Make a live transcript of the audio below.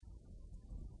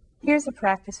Here's a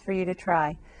practice for you to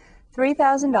try.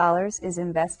 $3,000 is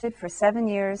invested for 7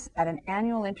 years at an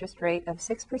annual interest rate of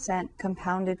 6%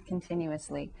 compounded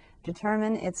continuously.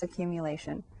 Determine its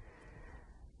accumulation.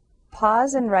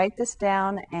 Pause and write this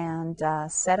down and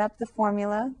set up the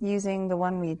formula using the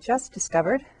one we just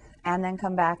discovered, and then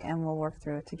come back and we'll work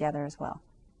through it together as well.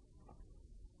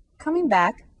 Coming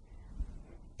back,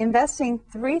 investing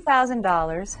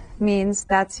 $3,000 means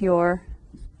that's your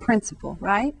principal,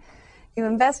 right? You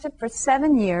invest it for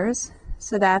 7 years,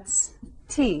 so that's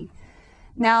T.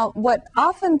 Now, what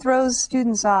often throws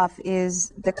students off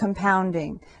is the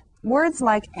compounding. Words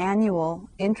like annual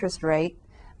interest rate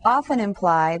often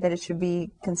imply that it should be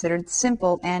considered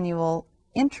simple annual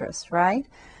interest, right?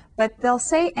 But they'll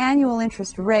say annual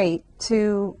interest rate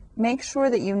to make sure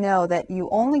that you know that you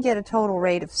only get a total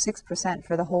rate of 6%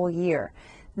 for the whole year.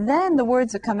 Then the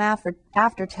words that come after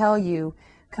tell you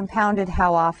compounded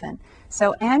how often.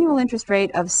 So annual interest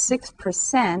rate of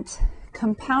 6%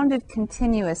 compounded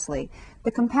continuously.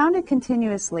 The compounded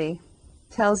continuously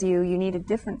tells you need a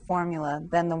different formula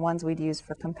than the ones we'd use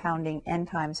for compounding n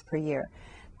times per year.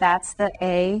 That's the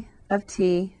A of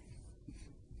T.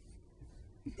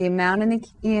 The amount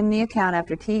in the account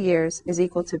after T years is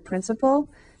equal to principal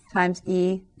times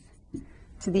E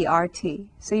to the RT.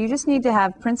 So you just need to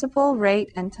have principal,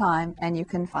 rate, and time, and you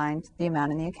can find the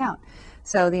amount in the account.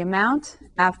 So the amount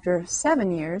after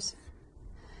 7 years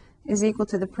is equal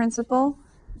to the principal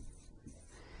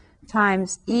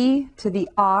times E to the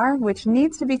R, which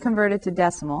needs to be converted to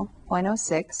decimal,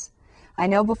 0.06. I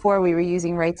know before we were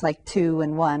using rates like 2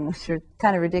 and 1, which are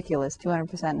kind of ridiculous,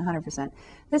 200% and 100%.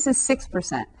 This is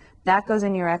 6%. That goes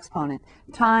in your exponent.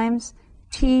 Times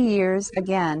T years,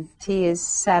 again, T is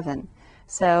 7.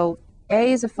 So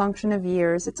A is a function of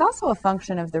years. It's also a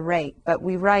function of the rate, but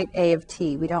we write A of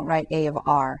T. We don't write A of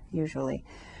R usually.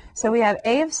 So we have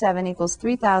A of 7 equals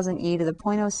 3,000 E to the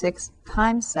 0.06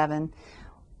 times 7.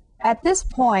 At this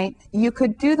point, you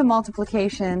could do the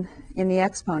multiplication in the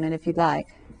exponent if you'd like.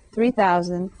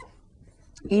 3,000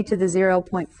 e to the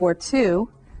 0.42,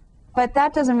 but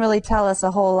that doesn't really tell us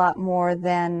a whole lot more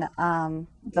than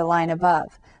the line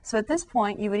above. So at this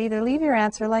point, you would either leave your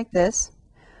answer like this,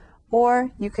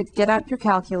 or you could get out your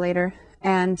calculator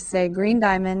and say green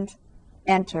diamond,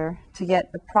 enter, to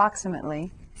get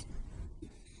approximately.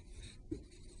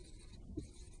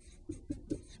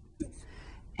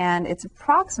 And it's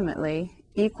approximately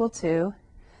equal to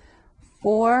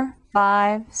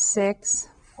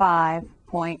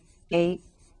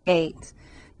 4,565.88.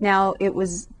 Now, it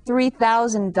was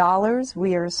 $3,000.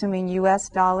 We are assuming US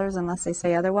dollars unless they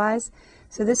say otherwise.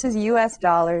 So this is US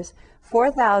dollars.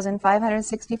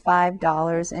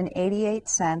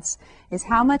 $4,565.88 is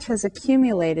how much has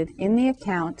accumulated in the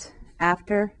account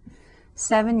after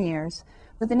 7 years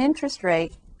with an interest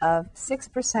rate of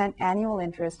 6% annual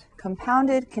interest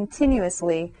compounded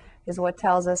continuously is what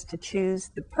tells us to choose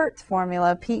the PERT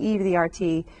formula, PE to the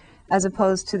RT, as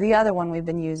opposed to the other one we've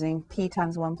been using, P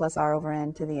times 1 plus R over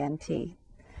N to the NT.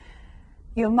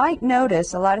 You might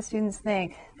notice a lot of students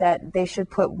think that they should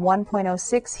put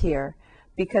 1.06 here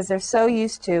because they're so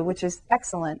used to, which is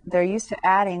excellent, they're used to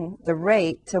adding the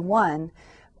rate to 1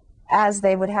 as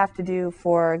they would have to do,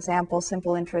 for example,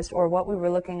 simple interest, or what we were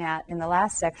looking at in the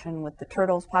last section with the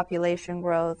turtles' population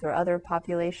growth or other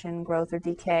population growth or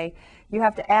decay. You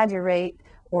have to add your rate,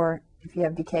 or if you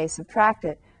have decay, subtract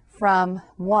it from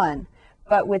 1.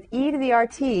 But with E to the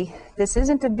RT, this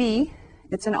isn't a B,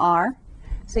 it's an R.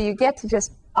 So you get to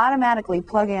just automatically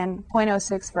plug in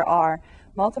 0.06 for R,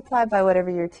 multiply by whatever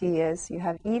your T is. You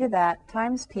have E to that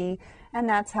times P, and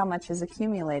that's how much is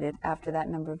accumulated after that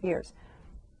number of years.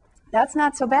 That's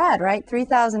not so bad, right?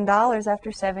 $3,000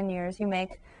 after 7 years, you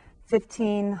make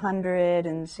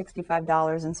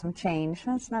 $1,565 and some change.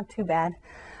 That's not too bad.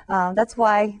 That's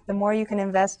why the more you can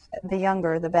invest, the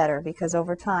younger, the better, because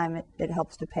over time it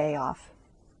helps to pay off.